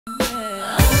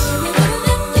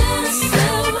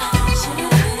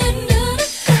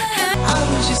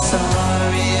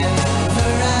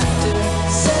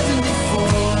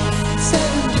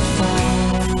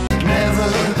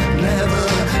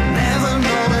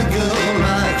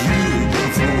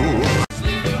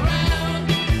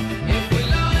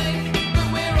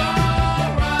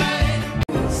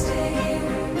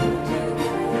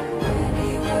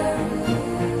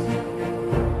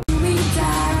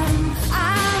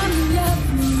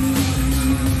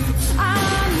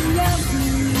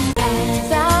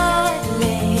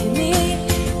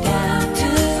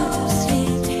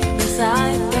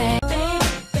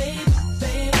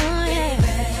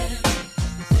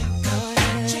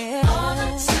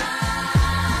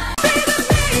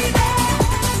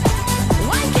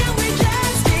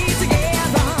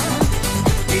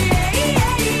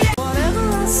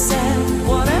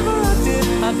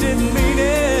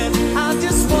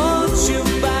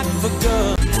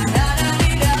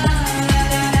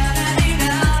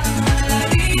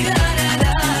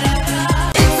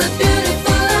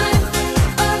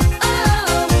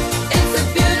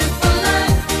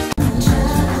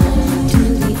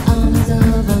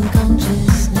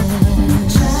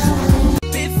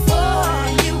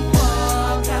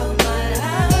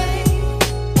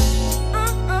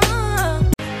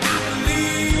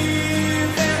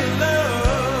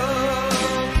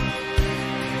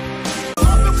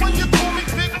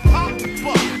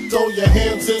your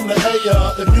hands in the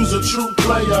air if you's a true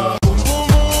player. Boom, boom,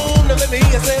 boom, now let me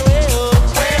hear you say, well, I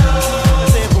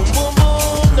say boom, boom,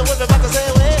 boom, now what the fuck I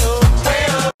say, well.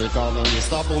 We call them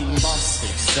Mr.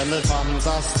 Boombastic,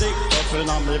 semi-fantastic, toughin'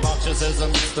 on the batches is a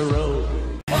Mr. Rowe.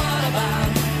 What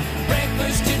about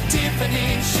breakfast to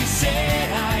Tiffany? She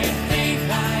said, I think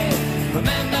I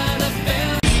remember the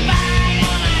film. Spy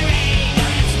on my radio,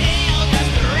 it's still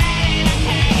just ready to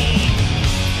take.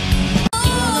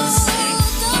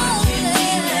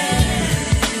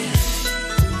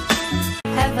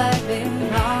 Have I been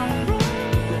wrong?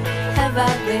 Have I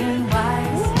been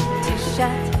wise to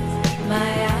shut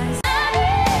my eyes?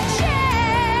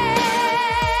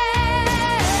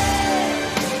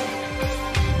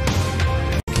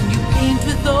 Can you paint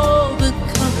with all the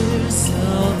colors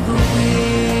of the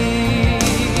wind?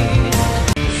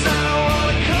 So I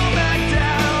wanna come back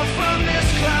down from this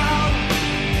cloud.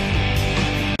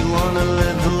 You wanna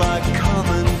live like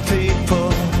common people.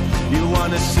 You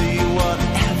wanna see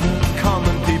whatever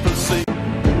common people see.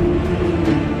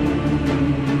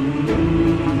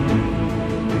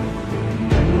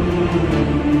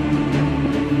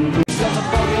 He's got a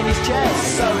bug in his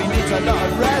chest, so he needs a lot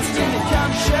of rest in the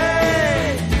country.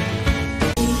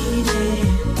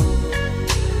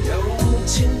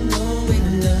 Don't you know we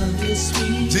love you,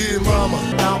 sweet? Dear mama,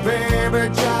 Now,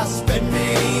 baby, just spit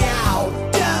me out.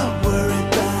 Don't worry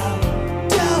about,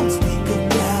 don't speak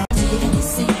about. Digging you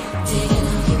see, digging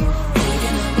on you,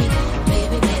 digging on me,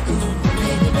 baby, baby,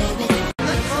 baby, baby.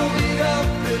 Let's hold it up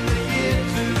in the year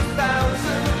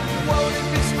 2000. Won't it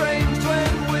be strange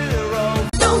when we're old?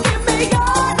 Don't give me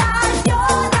your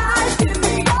life, give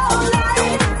me your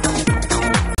life.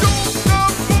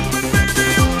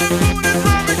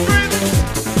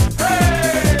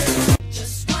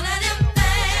 Just one of them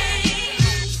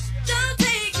things, don't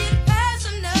take it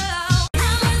personal.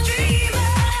 I'm a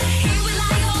dreamer, here we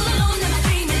lie all alone in my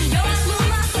dreaming. Your eyes move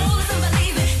my soul, it's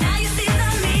unbelieving. Now you see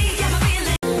on me, yeah, my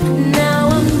feeling. Now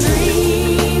I'm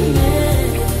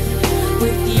dreaming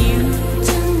with you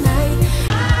tonight.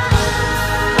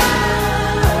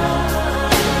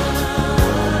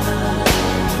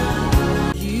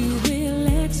 You will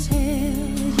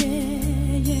exhale,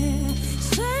 yeah, yeah.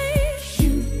 Say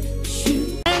shoot,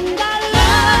 shoot. And I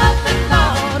love the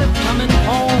thought of coming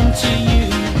home to you,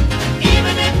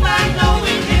 even if I know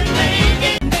we can make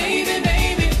it. Baby,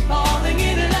 baby, falling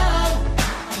in love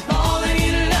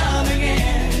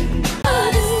again.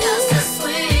 But it's just a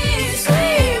sweet,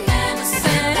 sweet fantasy.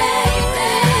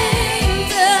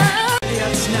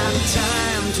 It's not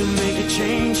time to make a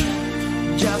change.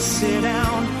 Just sit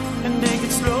down and take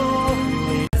it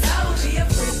slowly. I'll be a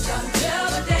freak until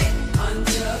the day,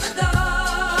 until the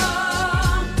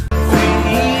dawn.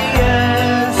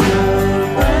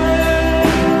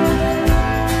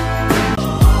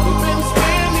 we've been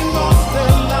spending most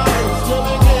their lives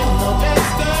living in the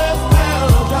gangster's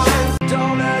paradise.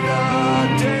 Don't let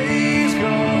the days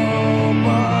go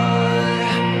by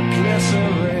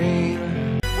glittering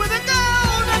with a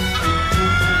golden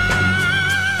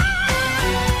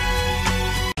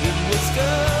It was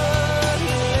good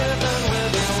living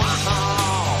with you.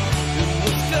 It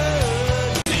was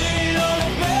good. Sitting on the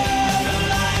bed,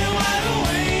 lying wide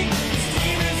awake.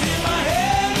 Demons in my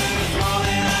head, and it's more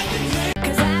than I can take.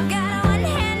 'Cause I've got one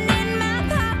hand in my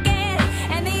pocket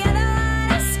and the other one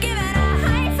is giving a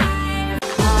high five.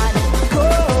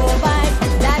 Hardcore vibe,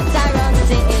 that's our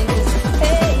routines.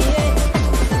 Hey, hey.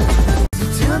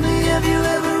 Tell me, have you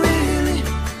ever really,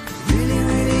 really,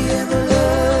 really ever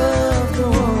loved a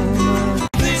woman?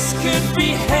 This could be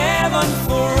heaven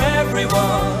for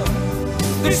everyone.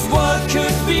 This world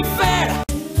could be fair.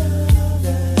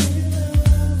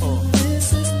 This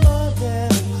is more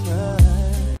than enough.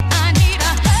 I need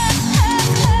a hug,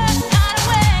 not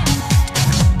away.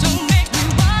 Don't make me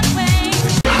run away.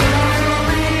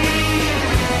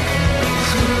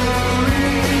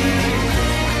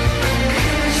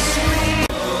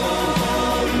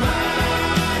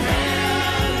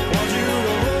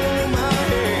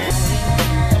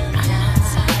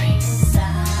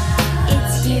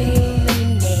 It's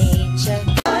human nature.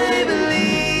 I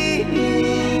believe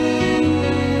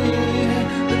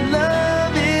that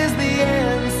love is the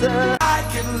answer. I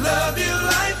can love you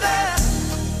like that.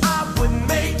 I would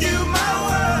make you my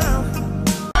world.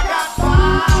 I got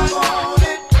fire on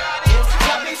it. It's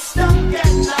got me stuck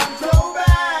and I'm go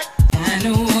back. I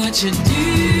know what you're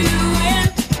doing,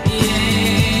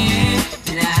 yeah,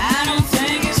 and I don't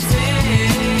think it's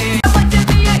fair. What you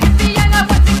be a hippie and I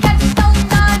want to get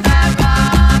stoned on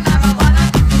marijuana.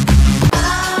 I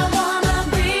wanna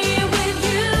be with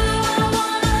you,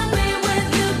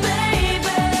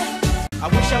 baby. I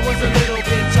wish I was a little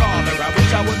bit taller. I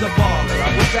wish I would a baller. I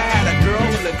wish I had a girl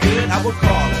who looked good, I would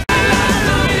call her.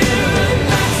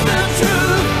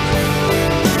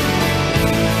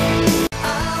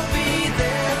 I'll be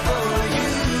there for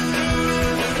you.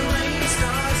 When the rain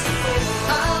starts to fall,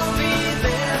 I'll be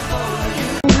there for you.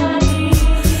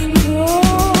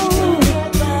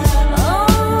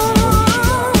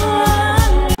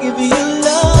 If you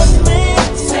love me,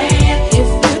 say it. If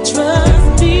you trust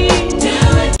me, do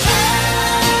it.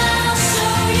 I'll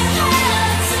show you how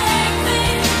to take me.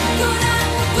 Go down,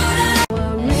 go down.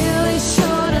 Well, really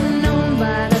should have known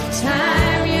by the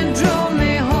time you drove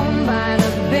me home by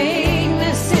the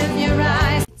bigness in your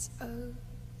eyes. It's oh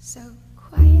so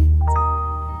quiet.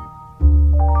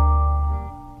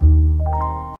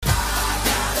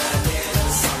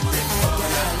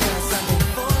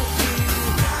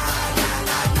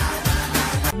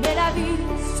 Mais la vie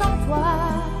sans toi,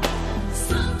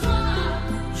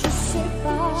 je sais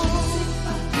pas.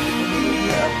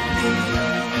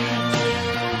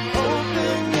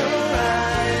 Open your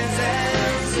eyes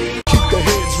and see. Keep the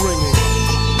heads ringing.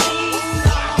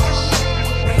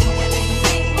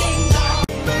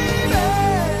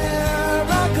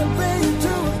 I can bring you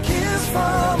to a kiss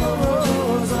from a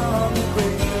rose on the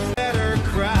grave. Let her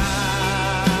cry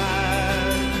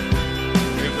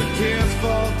if the tears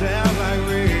fall down like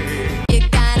rain. You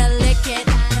gotta lick it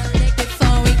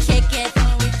before we kick it.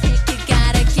 You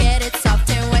gotta get it soft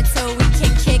and wet so we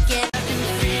can kick it.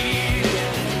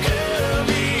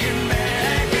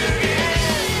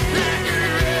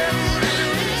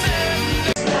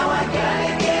 Now I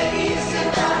gotta get used to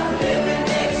not living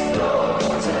next door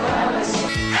to Alice.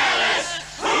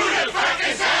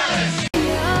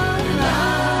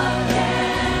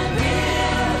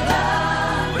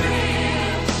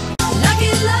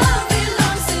 Lucky love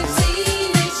belongs to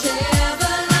teenage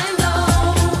but I know.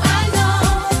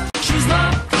 She's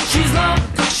love,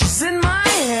 she's in my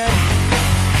head.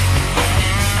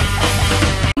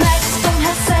 Max, don't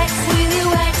have sex with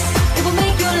your ex. It will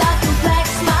make your life complex.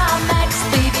 My Max,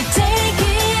 baby, take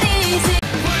it easy.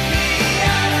 Put me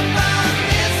out of my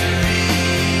misery.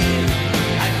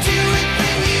 I do it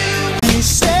for you. You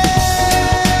say,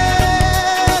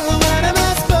 what am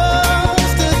I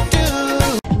supposed to do?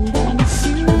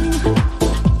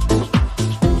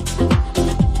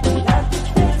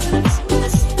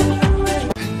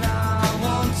 And I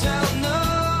won't tell no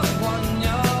one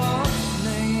your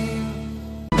name.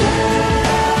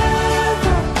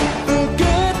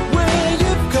 Forget where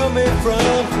you're coming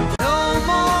from. No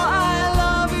more I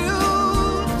love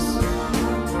yous.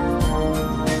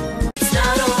 It's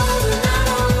not over, not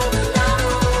over, not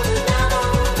over, not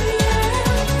over yet.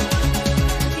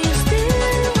 You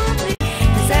still want me.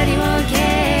 Does anyone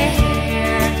care?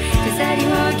 Does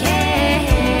anyone care?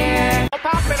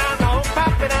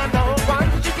 Poppin', I know. One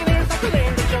chicken is something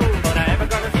in the show. But I ever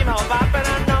gonna see no poppin',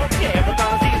 I know. Yeah, we're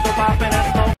gonna see some poppin', I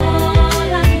know.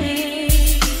 All I need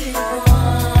is one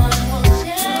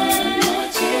more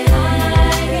chance.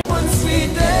 One sweet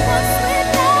day.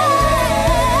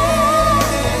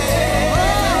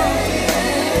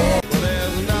 Well,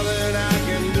 there's nothing I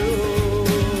can do.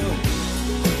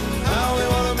 I only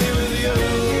wanna be with you.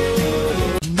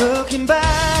 Looking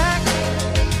back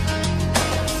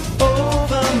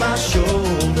over my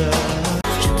shoulder.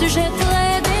 Je te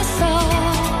jetterai des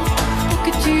sorts pour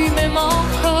que tu m'aimes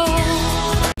encore.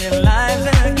 Their lives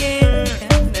again.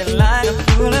 Their lives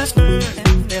full of.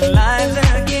 Their lives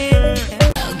again.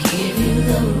 I'll give you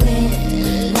the red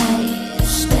light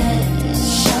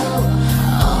special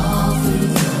all through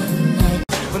the night.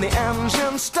 When the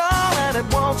engines stall and it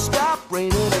won't stop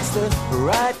raining, it's the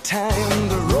right time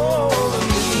to roll the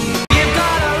knee. You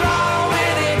gotta roll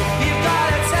with it. You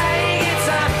gotta take your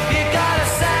time. You gotta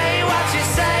say what you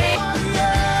say.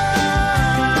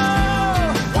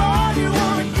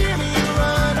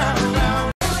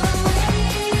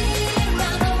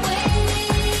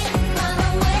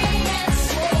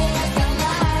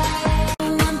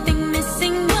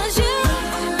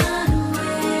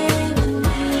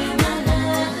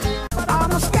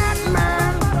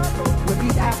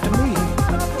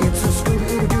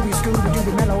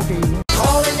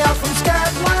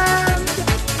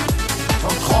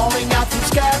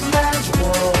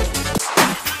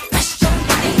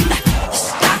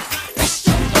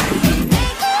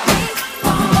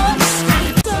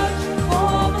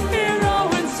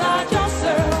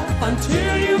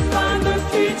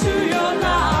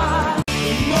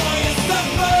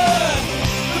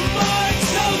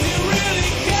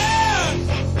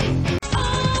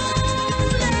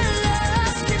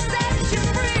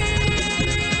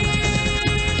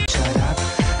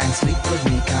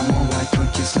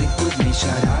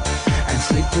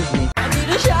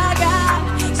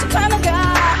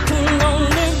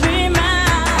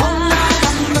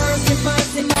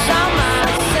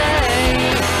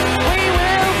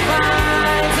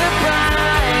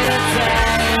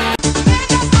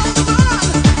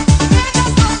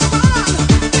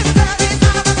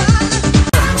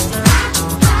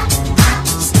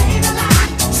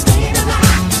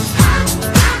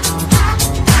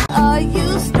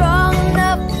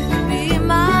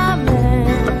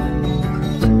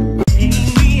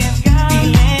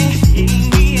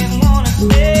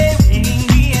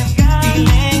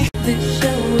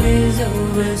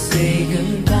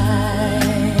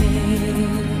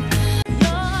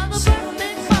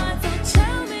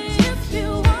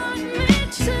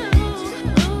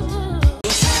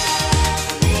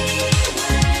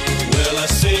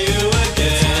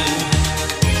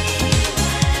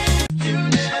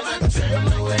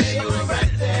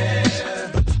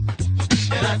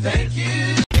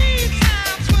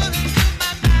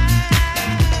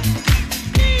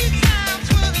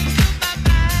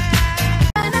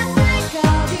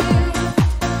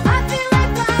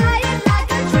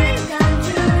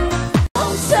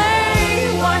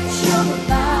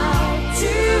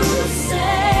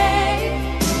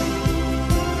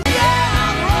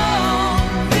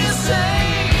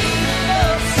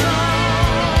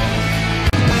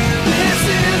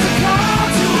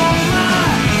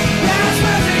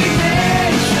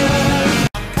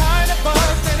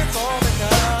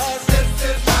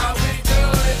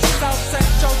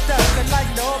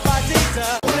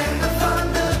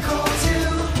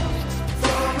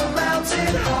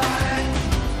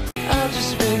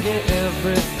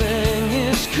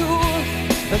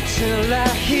 Till I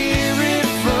hear it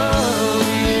from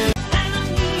you. And I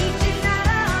need you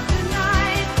now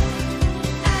tonight.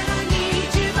 And I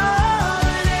need you more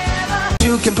than ever.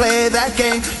 You can play that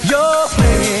game you're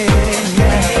playing,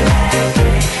 yeah.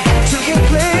 You can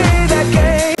play that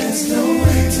game. There's no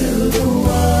way to the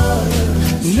water.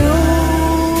 No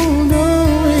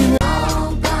way.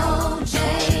 Don't go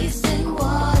chasing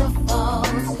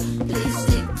waterfalls. Please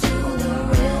stick to the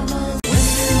rivers. When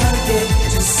do I get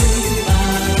to see my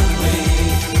way?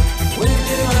 When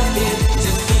do I get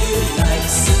to feel like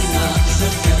Sinatra?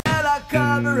 And I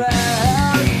come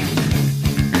around.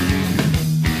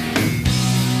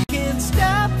 Can't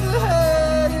stop the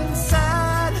hurt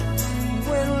inside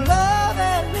when love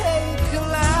and hate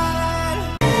collide.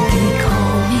 They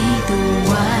call me the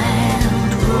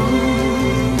wild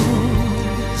rose.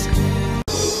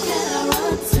 Who can I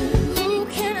run to? Who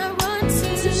can I run to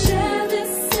share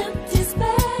this empty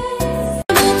space?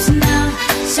 Oops, now,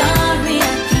 sorry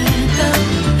I can't go.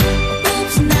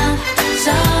 Oops, now,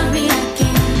 sorry I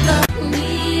can't go. Me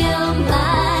and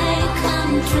my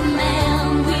countryman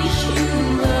wish you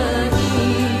were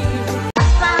here. I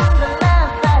found the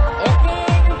love, but it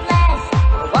didn't last.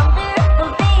 Wonderful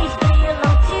days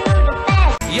belong to the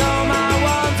past. You're my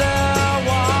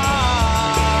wonderwall.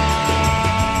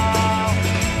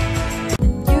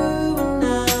 You're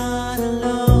not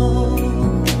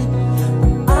alone.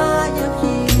 I am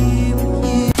here with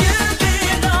you. You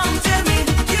belong to me.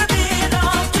 You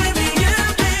belong to me. You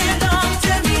belong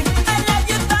to me. I love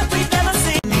you, but we never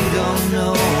see. You don't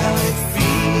know how it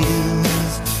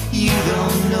feels. You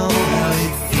don't know how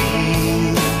it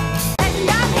feels. And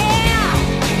I'm here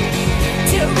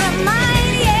to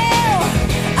remind you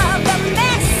of the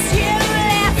mess you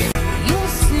left.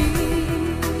 You'll see.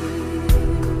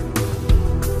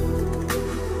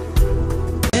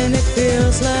 And it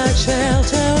feels like